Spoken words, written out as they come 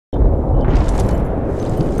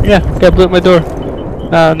Yeah, guy blew up my door.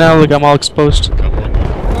 Now look, I'm all exposed.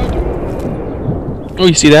 Oh,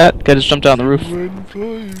 you see that? Guy just jumped down the roof.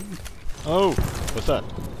 Oh, what's that?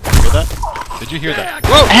 Hear that? Did you hear that?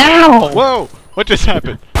 Whoa! Ow! Whoa! What just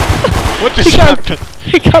happened? What just happened?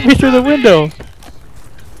 He got me through the window.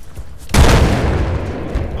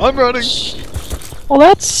 I'm running. Well,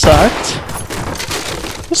 that sucked.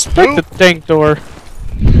 Just break the dang door.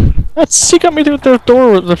 He got me through the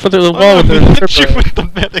door for the wall with the you with the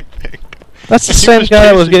medic thing. That's the same guy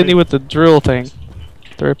that was getting you with the drill thing.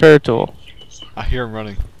 The repair tool. I hear him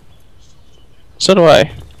running. So do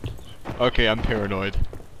I. Okay, I'm paranoid.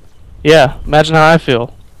 Yeah, imagine how I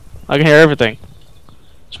feel. I can hear everything.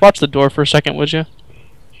 Just watch the door for a second, would you?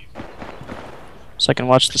 So I can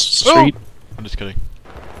watch the street. Oh! I'm just kidding.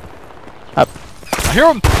 I hear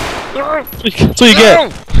him! That's what you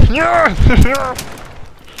get.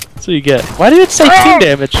 That's what you get. Why did it say team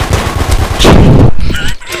damage?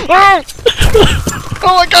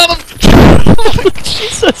 Oh, I got him!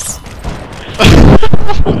 Jesus!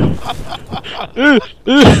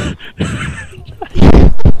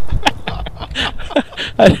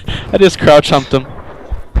 I just crouch humped him.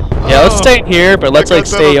 Yeah, let's stay here, but let's like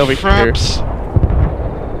stay over Fraps. here.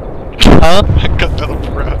 Huh?